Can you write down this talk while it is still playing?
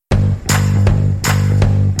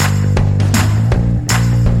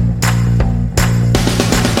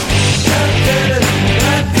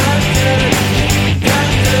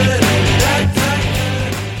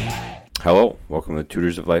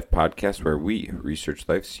Tutors of Life podcast, where we research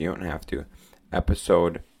life so you don't have to.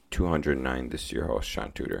 Episode 209. This is your host,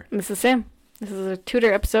 Shaun Tutor. This is Sam. This is a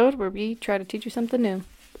Tutor episode where we try to teach you something new.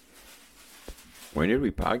 When did we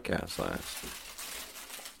podcast last?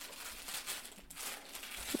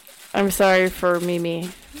 I'm sorry for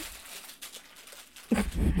Mimi.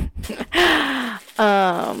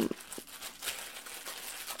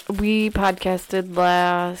 We podcasted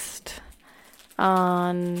last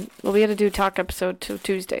on, well, we had to do a talk episode till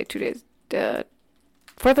Tuesday, 2 days,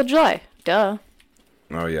 4th of July, duh.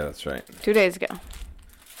 Oh, yeah, that's right. 2 days ago.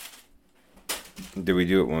 Did we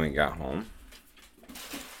do it when we got home?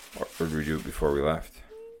 Or did we do it before we left?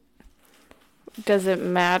 Does it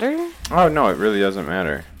matter? Oh, no, it really doesn't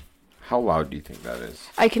matter. How loud do you think that is?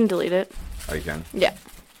 I can delete it. Oh, you can? Yeah.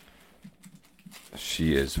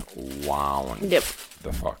 She is wowing Yep.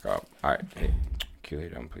 the fuck up. All right. Hey, can you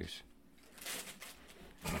lay down, please?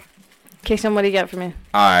 Okay, so what do you got for me?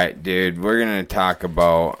 All right, dude. We're going to talk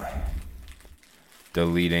about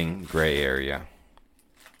deleting gray area.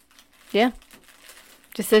 Yeah.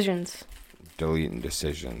 Decisions. Deleting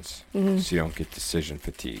decisions. Mm-hmm. So you don't get decision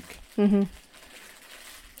fatigue. Mm-hmm.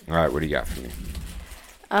 All right, what do you got for me?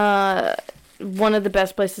 One of the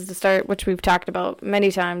best places to start, which we've talked about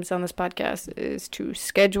many times on this podcast, is to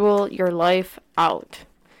schedule your life out.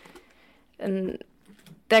 And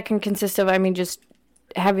that can consist of, just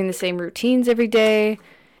having the same routines every day.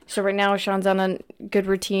 So right now, Sean's on a good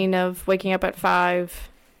routine of waking up at 5,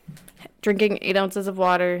 drinking 8 ounces of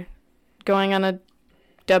water, going on a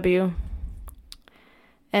W,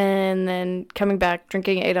 and then coming back,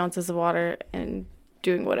 drinking 8 ounces of water, and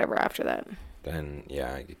doing whatever after that. Then,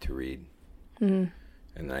 yeah, I get to read. Mm-hmm.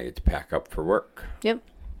 And then I get to pack up for work. Yep.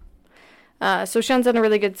 So Sean's on a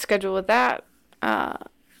really good schedule with that.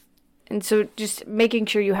 And so just making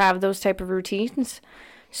sure you have those type of routines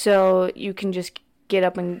so you can just get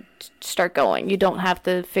up and start going. You don't have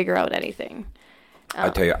to figure out anything. I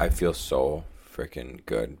tell you, I feel so freaking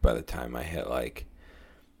good by the time I hit like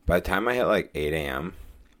 8 a.m.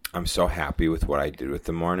 I'm so happy with what I did with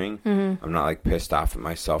the morning. Mm-hmm. I'm not like pissed off at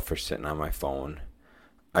myself for sitting on my phone.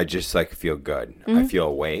 I just like feel good. Mm-hmm. I feel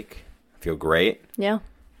awake. I feel great. Yeah.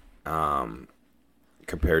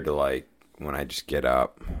 Compared to like when I just get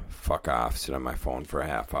up, fuck off, sit on my phone for a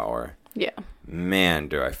half hour. Yeah. Man,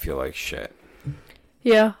 do I feel like shit.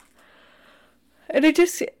 Yeah. And it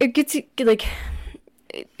gets you, like,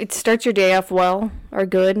 it starts your day off well or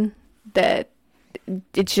good, that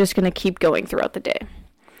it's just going to keep going throughout the day.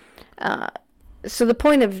 So the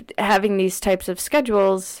point of having these types of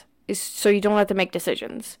schedules is so you don't have to make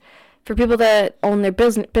decisions. For people that own their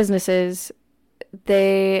businesses,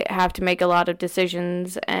 they have to make a lot of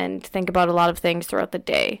decisions and think about a lot of things throughout the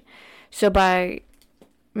day. So by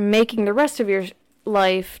making the rest of your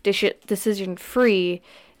life decision-free,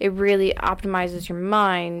 it really optimizes your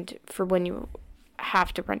mind for when you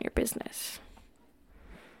have to run your business.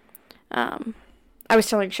 I was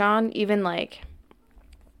telling Sean, even like,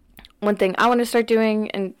 one thing I want to start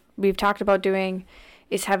doing, and we've talked about doing,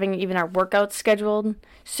 is having even our workouts scheduled.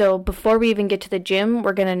 So before we even get to the gym,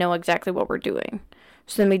 we're going to know exactly what we're doing.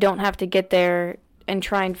 So then we don't have to get there and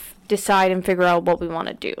try and decide and figure out what we want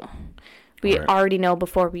to do. We already know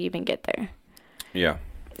before we even get there. Yeah.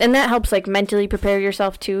 And that helps like mentally prepare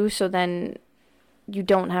yourself too, so then you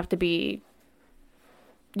don't have to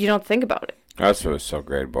think about it. That's what was so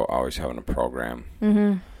great about always having a program.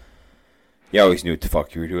 Mm-hmm. You always knew what the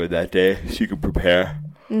fuck you were doing that day, so you could prepare.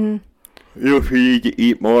 Mm-hmm. You know, if you need to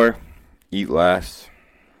eat more, eat less,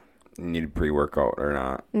 you need a pre-workout or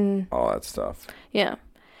not, all that stuff. Yeah.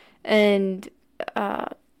 And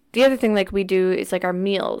the other thing like we do is like our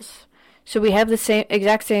meals. So we have the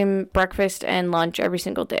exact same breakfast and lunch every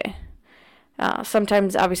single day.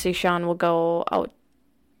 Sometimes, obviously, Sean will go out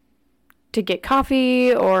to get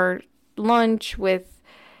coffee or lunch with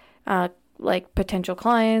like potential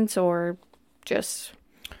clients or just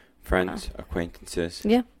friends, acquaintances.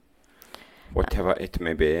 Yeah. Whatever it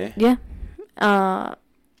may be. Yeah.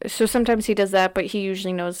 So sometimes he does that, but he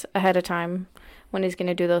usually knows ahead of time when he's going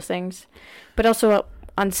to do those things. But also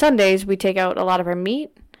on Sundays, we take out a lot of our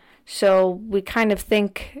meat. So we kind of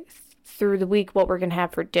think through the week what we're going to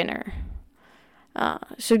have for dinner.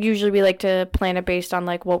 So usually we like to plan it based on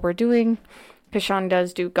like what we're doing. Because Sean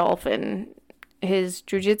does do golf and his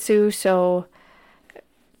jiu-jitsu. So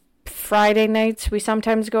Friday nights we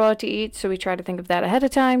sometimes go out to eat. So we try to think of that ahead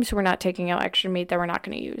of time. So we're not taking out extra meat that we're not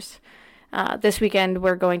going to use. This weekend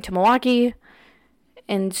we're going to Milwaukee.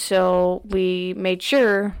 And so we made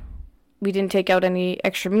sure we didn't take out any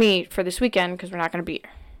extra meat for this weekend because we're not going to be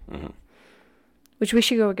here. Mm-hmm. Which we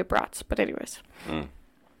should go get brats, but anyways.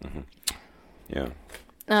 Mm-hmm. Yeah.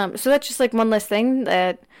 So that's just like one less thing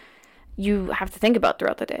that you have to think about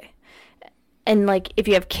throughout the day. And like if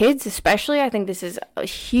you have kids especially, I think this is a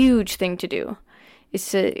huge thing to do.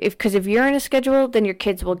 Because if you're in a schedule, then your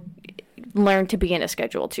kids will learn to be in a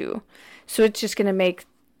schedule too. So it's just going to make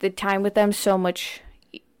the time with them so much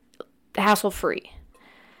hassle-free.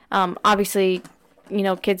 Obviously,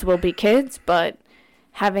 kids will be kids, but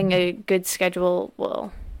having a good schedule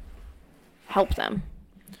will help them.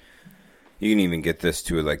 You can even get this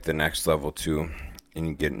to like the next level too, and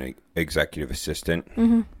you get an executive assistant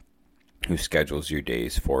who schedules your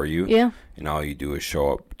days for you. Yeah. And all you do is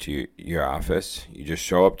show up to your office. You just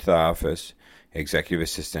show up to the office. Executive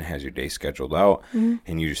assistant has your day scheduled out,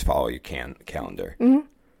 and you just follow your calendar.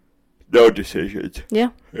 No decisions. Yeah.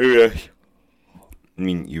 I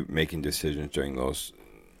mean, you're making decisions during those,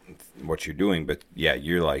 what you're doing, but yeah,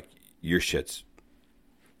 you're like, your shit's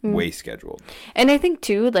way scheduled. And I think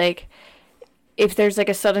too, like, if there's like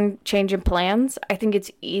a sudden change in plans, I think it's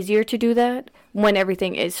easier to do that when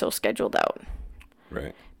everything is so scheduled out.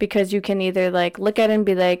 Right. Because you can either like look at it and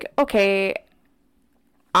be like, okay,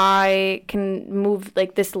 I can move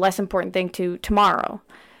like this less important thing to tomorrow,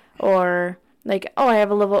 or like, oh, I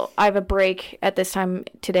have a break at this time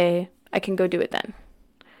today. I can go do it then.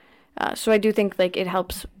 So I do think like it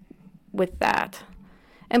helps with that,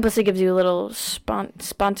 and plus it gives you a little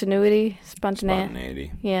spontaneity.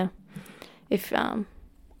 Yeah. If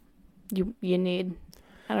you need,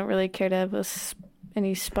 I don't really care to have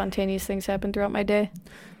any spontaneous things happen throughout my day.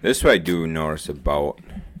 This is what I do notice about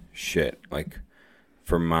shit. Like,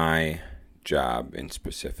 for my job in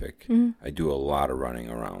specific, I do a lot of running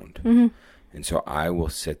around. And so I will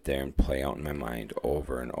sit there and play out in my mind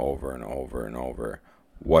over and over and over and over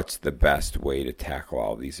what's the best way to tackle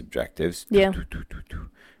all these objectives. Yeah.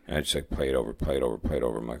 And I just like play it over.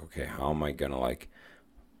 I'm like, okay, how am I going to like,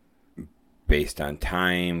 based on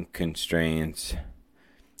time constraints,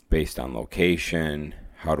 based on location,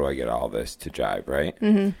 how do I get all this to jive, right?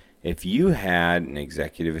 If you had an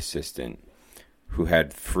executive assistant who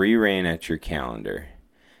had free reign at your calendar,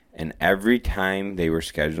 and every time they were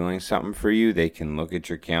scheduling something for you, they can look at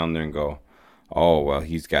your calendar and go, oh, well,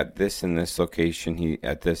 he's got this in this location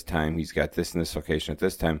at this time. He's got this in this location at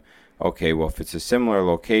this time. Okay, well, if it's a similar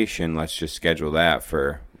location, let's just schedule that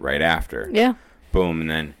for right after. Yeah. Boom. And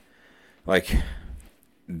then, like,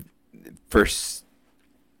 for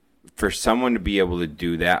someone to be able to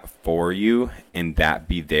do that for you and that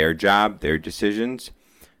be their job, their decisions,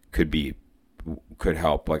 could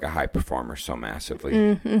help like a high performer so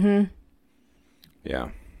massively. Yeah.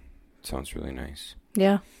 Sounds really nice.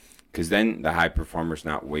 Yeah. Because then the high performer's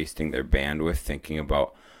not wasting their bandwidth thinking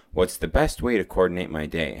about what's the best way to coordinate my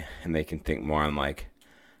day. And they can think more on like,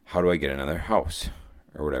 how do I get another house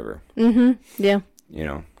or whatever. Yeah.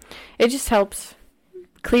 It just helps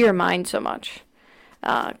clear your mind so much.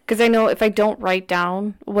 Because I know if I don't write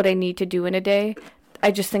down what I need to do in a day,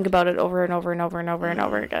 I just think about it over and over and over and over and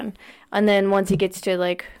over again. And then once it gets to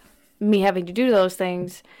like me having to do those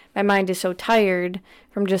things, my mind is so tired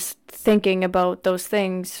from just thinking about those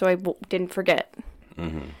things, so I didn't forget.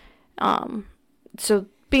 So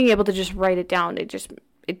being able to just write it down, it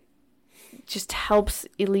just helps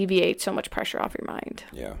alleviate so much pressure off your mind.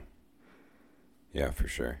 Yeah, for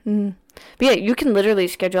sure. But yeah, you can literally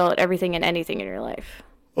schedule out everything and anything in your life.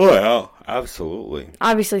 Oh yeah, absolutely.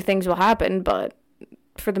 Obviously things will happen, but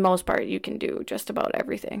for the most part, you can do just about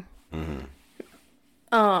everything.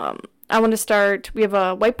 I want to start. We have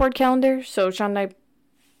a whiteboard calendar, so Shaun and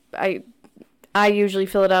I usually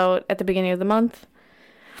fill it out at the beginning of the month,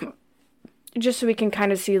 just so we can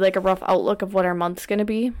kind of see like a rough outlook of what our month's gonna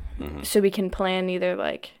be, so we can plan either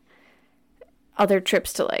like other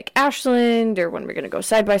trips to like Ashland or when we're gonna go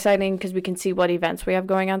side by siding, because we can see what events we have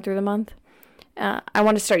going on through the month. I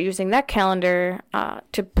want to start using that calendar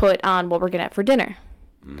to put on what we're gonna have for dinner.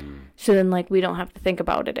 So then, like, we don't have to think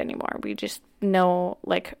about it anymore. We just know,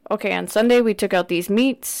 like, okay, on Sunday we took out these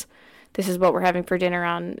meats. This is what we're having for dinner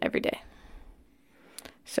on every day.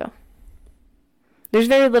 So there's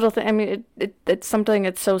very little I mean, it's something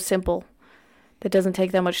that's so simple that doesn't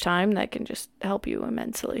take that much time that can just help you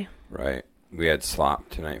immensely. Right. We had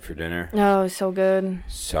slop tonight for dinner. Oh, so good.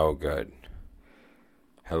 So good.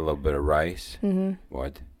 Had a little bit of rice.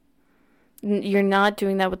 What? You're not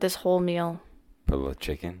doing that with this whole meal. Put a little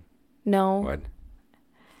chicken? No. What?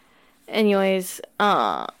 Anyways,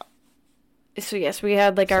 so yes, we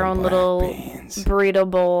had like our own little burrito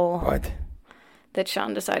bowl. What? That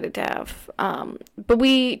Shaun decided to have. But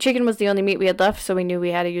chicken was the only meat we had left, so we knew we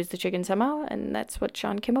had to use the chicken somehow, and that's what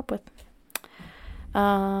Shaun came up with.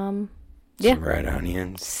 Some red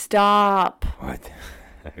onions. Stop. What?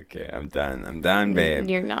 Okay, I'm done. I'm done, babe.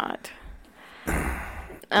 You're not.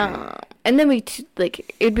 And then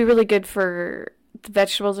it'd be really good for the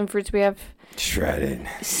vegetables and fruits we have. Shredded.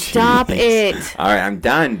 Stop Jeez. it. All right, I'm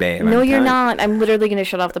done, babe. No, you're done. not. I'm literally going to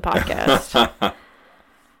shut off the podcast.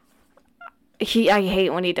 I hate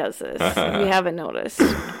when he does this. You haven't noticed.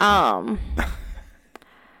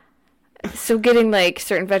 So getting like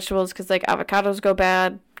certain vegetables, because like avocados go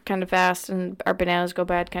bad kind of fast and our bananas go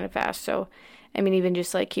bad kind of fast. So, I mean, even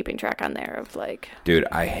just like keeping track on there of like. Dude,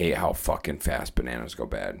 I hate how fucking fast bananas go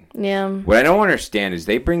bad. Yeah. What I don't understand is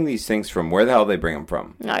they bring these things from where the hell they bring them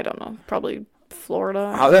from? I don't know. Probably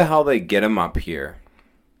Florida. How the hell they get them up here?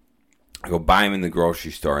 I go buy them in the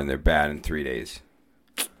grocery store and they're bad in 3 days.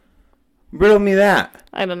 Riddle me that.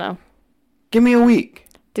 I don't know. Give me a week.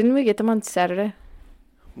 Didn't we get them on Saturday?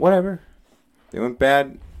 Whatever. They went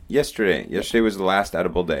bad yesterday. Yesterday was the last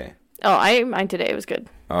edible day. Oh, I ate mine today. It was good.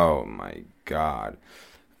 Oh, my God.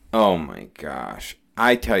 Oh, my gosh.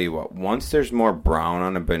 I tell you what. Once there's more brown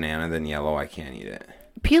on a banana than yellow, I can't eat it.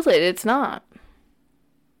 Peel it. It's not.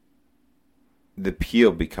 The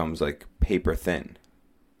peel becomes like paper thin.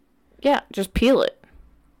 Yeah, just peel it.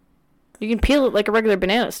 You can peel it like a regular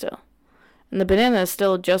banana still. And the banana is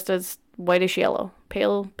still just as whitish yellow.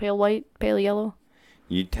 Pale white, pale yellow.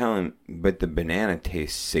 You tell him, but the banana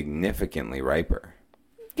tastes significantly riper.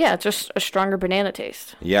 Yeah, it's just a stronger banana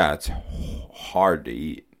taste. Yeah, it's hard to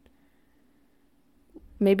eat.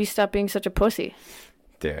 Maybe stop being such a pussy.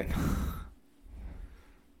 Dude.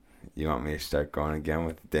 You want me to start going again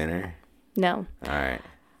with dinner? No. All right.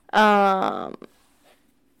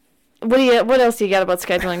 What else do you got about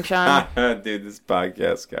scheduling, Sean? Dude, this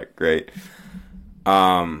podcast got great.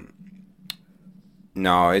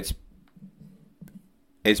 No, it's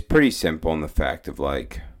pretty simple in the fact of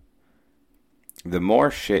like the more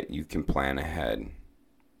shit you can plan ahead,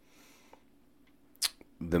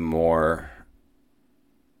 the more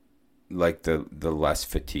like the less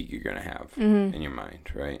fatigue you're gonna have in your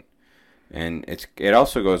mind, right? And it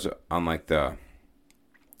also goes on like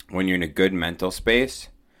when you're in a good mental space,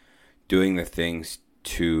 doing the things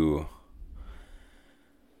to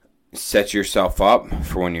set yourself up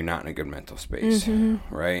for when you're not in a good mental space,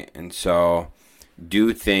 right? And so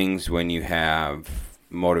do things when you have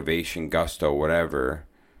motivation, gusto, whatever,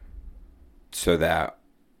 so that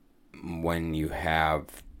when you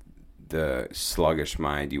have the sluggish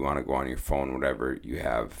mind, you want to go on your phone, whatever, you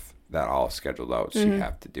have that all scheduled out, so you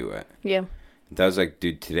have to do it. Yeah. That was like,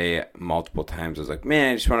 dude, today multiple times I was like,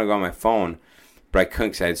 man, I just want to go on my phone, but I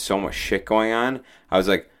couldn't because I had so much shit going on. I was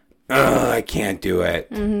like, I can't do it.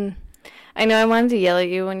 I know I wanted to yell at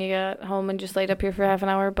you when you got home and just laid up here for half an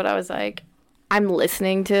hour, but I was like, I'm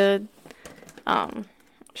listening to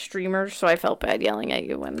streamers, so I felt bad yelling at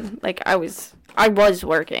you when like I was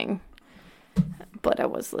working, but I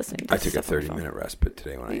was listening to I took a 30-minute respite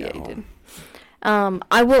today when I got home. Did.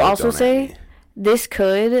 I will also say this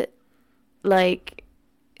could like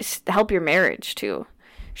help your marriage too.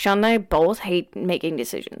 Sean and I both hate making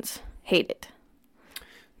decisions. Hate it.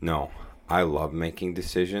 No, I love making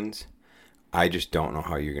decisions. I just don't know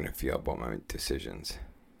how you're going to feel about my decisions.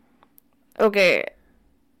 Okay,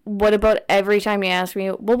 what about every time you ask me,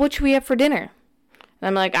 well, what should we have for dinner? And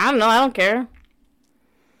I'm like, I don't know, I don't care.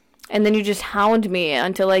 And then you just hound me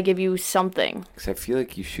until I give you something. Because I feel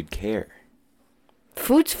like you should care.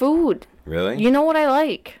 Food's food. Really? You know what I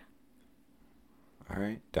like. All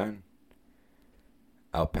right, done.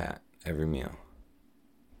 Alpat, every meal.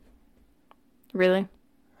 Really?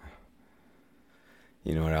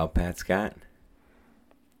 You know what Alpat's got?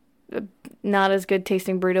 Not as good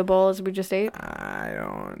tasting burrito bowl as we just ate.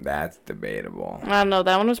 That's debatable. I don't know.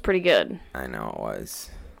 That one was pretty good. I know it was.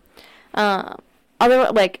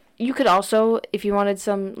 You could also, if you wanted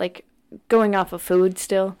some, like, going off of food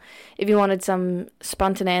still, if you wanted some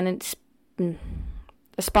a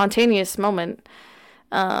spontaneous moment,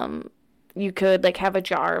 you could, like, have a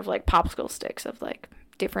jar of, like, popsicle sticks of, like,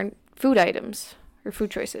 different food items or food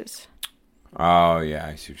choices. Oh, yeah,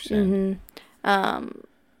 I see what you're saying.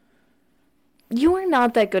 You are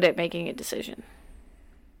not that good at making a decision.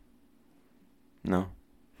 No.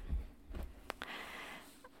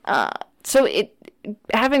 So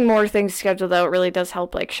having more things scheduled out really does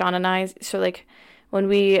help, like, Sean and I. So, like, when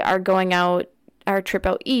we are going out, our trip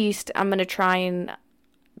out east, I'm going to try and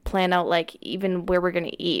plan out, like, even where we're going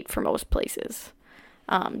to eat for most places.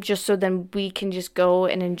 Just so then we can just go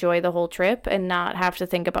and enjoy the whole trip and not have to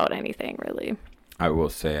think about anything, really. I will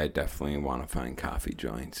say I definitely want to find coffee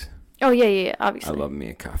joints. Oh, yeah, obviously. I love me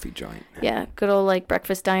a coffee joint. Yeah, good old, like,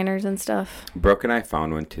 breakfast diners and stuff. Brooke and I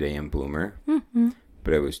found one today in Bloomer,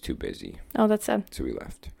 but it was too busy. Oh, that's sad. So we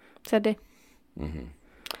left. Sad day.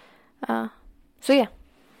 So yeah,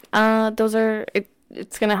 those are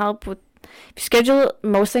it's gonna help with if you schedule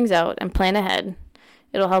most things out and plan ahead.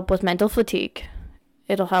 It'll help with mental fatigue.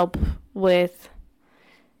 It'll help with,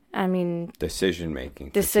 decision making.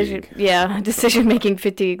 Decision making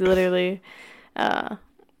fatigue. Literally, I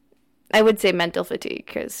would say mental fatigue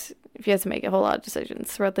because if you have to make a whole lot of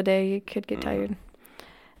decisions throughout the day, you could get tired.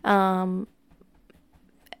 And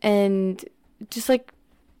just like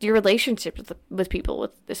your relationship with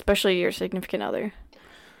people, especially your significant other,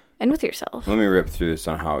 and with yourself. Let me rip through this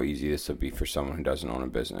on how easy this will be for someone who doesn't own a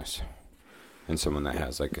business and someone that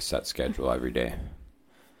has like a set schedule every day.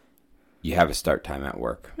 You have a start time at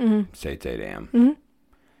work. Say it's 8 a.m. Mm-hmm.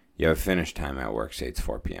 You have a finish time at work. Say it's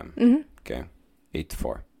 4 p.m. Mm-hmm. Okay? 8 to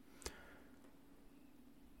 4.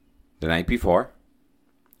 The night before,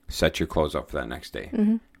 set your clothes up for that next day.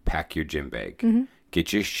 Mm-hmm. Pack your gym bag. Mm-hmm.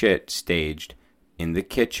 Get your shit staged in the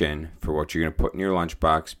kitchen for what you're going to put in your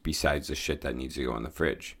lunchbox besides the shit that needs to go in the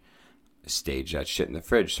fridge. Stage that shit in the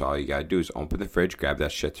fridge. So all you got to do is open the fridge, grab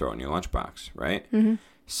that shit, throw it in your lunchbox, right? Mm-hmm.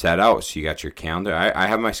 Set out. So you got your calendar. I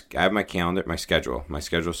have my calendar, my schedule. My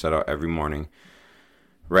schedule set out every morning.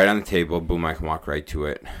 Right on the table. Boom, I can walk right to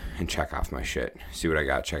it and check off my shit. See what I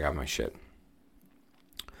got, check off my shit.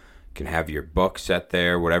 You can have your book set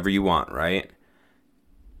there, whatever you want, right?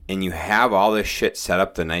 And you have all this shit set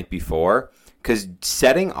up the night before. Because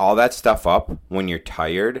setting all that stuff up when you're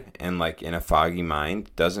tired and like in a foggy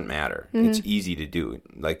mind doesn't matter. Mm-hmm. It's easy to do.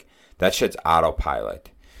 Like that shit's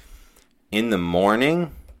autopilot. In the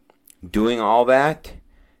morning, doing all that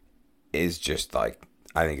is just like,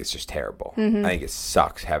 I think it's just terrible. Mm-hmm. I think it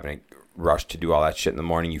sucks having to rush to do all that shit in the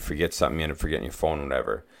morning. You forget something, you end up forgetting your phone,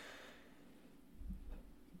 whatever.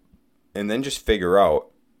 And then just figure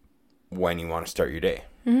out when you want to start your day.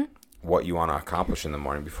 Mm-hmm. What you want to accomplish in the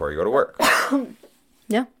morning before you go to work.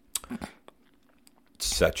 Yeah.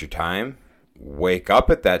 Set your time. Wake up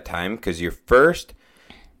at that time because you're first.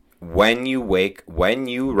 When you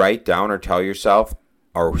write down or tell yourself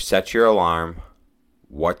or set your alarm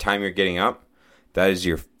what time you're getting up, that is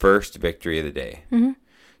your first victory of the day. Mm-hmm.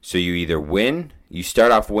 So you either win, you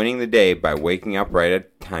start off winning the day by waking up right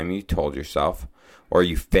at the time you told yourself, or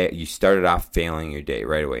you started off failing your day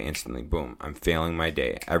right away, instantly. Boom, I'm failing my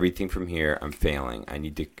day. Everything from here, I'm failing.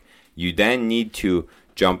 You then need to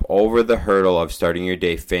jump over the hurdle of starting your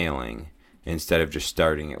day failing instead of just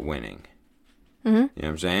starting it winning. Mm-hmm. You know what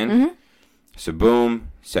I'm saying? Mm-hmm. So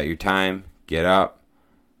boom, set your time, get up,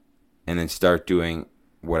 and then start doing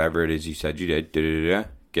whatever it is you said you did.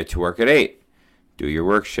 Get to work at 8. Do your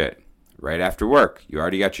work shit. Right after work, you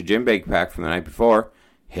already got your gym bag packed from the night before.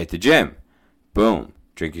 Hit the gym. Boom.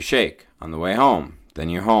 Drink your shake on the way home. Then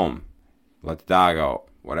you're home. Let the dog out.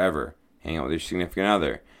 Whatever. Hang out with your significant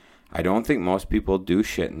other. I don't think most people do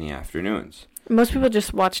shit in the afternoons. Most people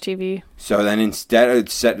just watch TV. So then instead,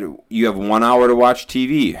 you have 1 hour to watch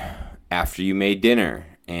TV after you made dinner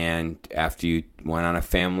and after you went on a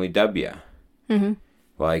family W. Mm-hmm.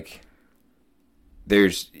 Like,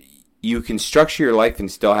 you can structure your life and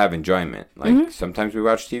still have enjoyment. Like, sometimes we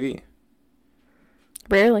watch TV.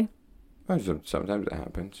 Rarely. Sometimes it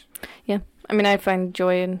happens. Yeah. I mean, I find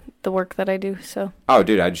joy in the work that I do, so. Oh,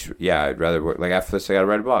 dude, I'd rather work. Like, after this, I gotta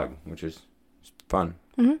write a blog, which is fun.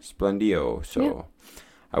 Mm-hmm. Splendio. So, yeah.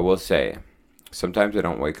 I will say, sometimes I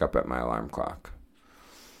don't wake up at my alarm clock.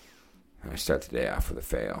 I start the day off with a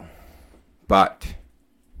fail. But,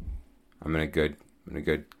 I'm in a good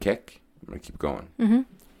kick. I'm gonna keep going. Mm-hmm.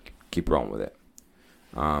 Keep rolling with it.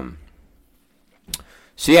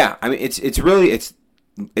 So, yeah, I mean, it's really as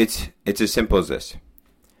simple as this.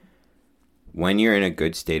 When you're in a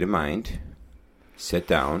good state of mind, sit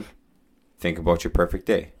down, think about your perfect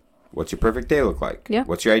day. What's your perfect day look like? Yeah.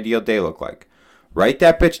 What's your ideal day look like? Write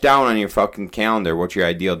that bitch down on your fucking calendar, what your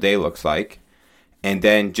ideal day looks like, and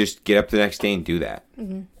then just get up the next day and do that.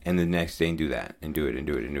 Mm-hmm. And the next day and do that. And do it, and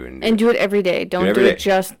do it, and do it, and do it. And do it every day. Don't do it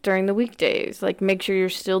just during the weekdays. Like, make sure you're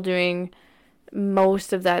still doing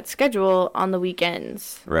most of that schedule on the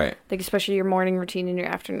weekends. Right. Like, especially your morning routine and your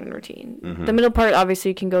afternoon routine. Mm-hmm. The middle part,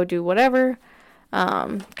 obviously, you can go do whatever,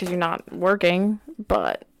 because you're not working,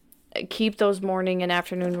 but keep those morning and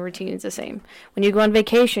afternoon routines the same. When you go on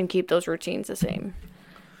vacation, keep those routines the same.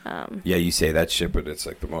 Yeah, you say that shit, but it's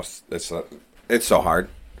like the most, it's so hard.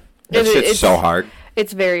 That shit's so hard.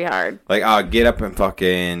 It's very hard. Like, I'll get up at 5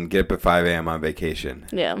 a.m. on vacation.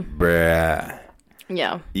 Yeah. Bruh.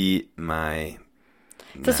 Yeah. Eat my...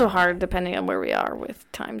 It's also hard depending on where we are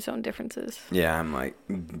with time zone differences. Yeah, I'm like,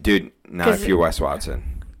 dude, not if you're Wes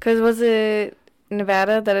Watson. Because was it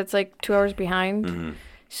Nevada that it's like 2 hours behind? Mm-hmm.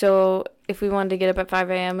 So if we wanted to get up at 5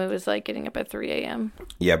 a.m., it was like getting up at 3 a.m.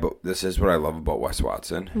 Yeah, but this is what I love about Wes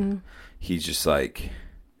Watson. Mm-hmm. He's just like,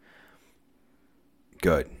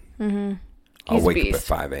 good. Mm-hmm. I'll wake up at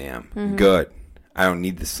 5 a.m. Mm-hmm. Good. I don't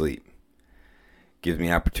need the sleep. Gives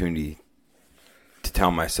me opportunity to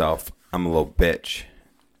tell myself I'm a little bitch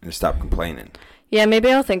and to stop complaining. Yeah,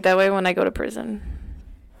 maybe I'll think that way when I go to prison.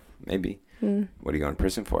 Maybe. Mm. What are you going to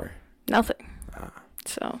prison for? Nothing. Ah,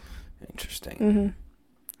 So. interesting. Mm-hmm.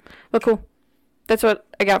 Well, cool. That's what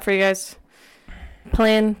I got for you guys.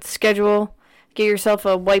 Plan, schedule, get yourself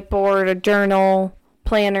a whiteboard, a journal,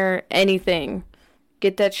 planner, anything.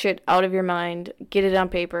 Get that shit out of your mind. Get it on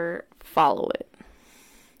paper. Follow it.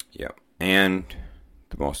 Yep. And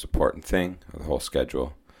the most important thing of the whole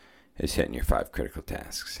schedule is hitting your 5 critical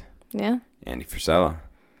tasks. Yeah. Andy Frisella.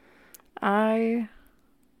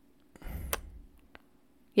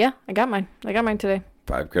 Yeah, I got mine. I got mine today.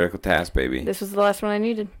 5 critical tasks, baby. This was the last one I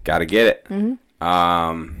needed. Gotta get it. Mm-hmm.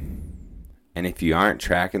 And if you aren't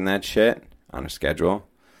tracking that shit on a schedule,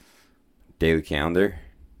 daily calendar,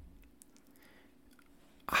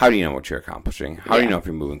 how do you know what you're accomplishing? How do you know if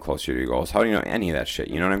you're moving closer to your goals? How do you know any of that shit?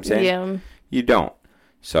 You know what I'm saying? Yeah. You don't.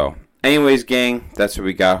 So, anyways, gang, that's what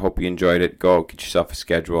we got. Hope you enjoyed it. Go get yourself a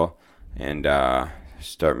schedule and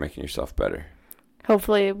start making yourself better.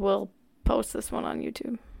 Hopefully we'll post this one on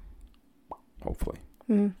YouTube. Hopefully.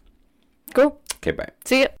 Mm-hmm. Cool. Okay, bye.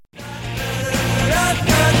 See ya.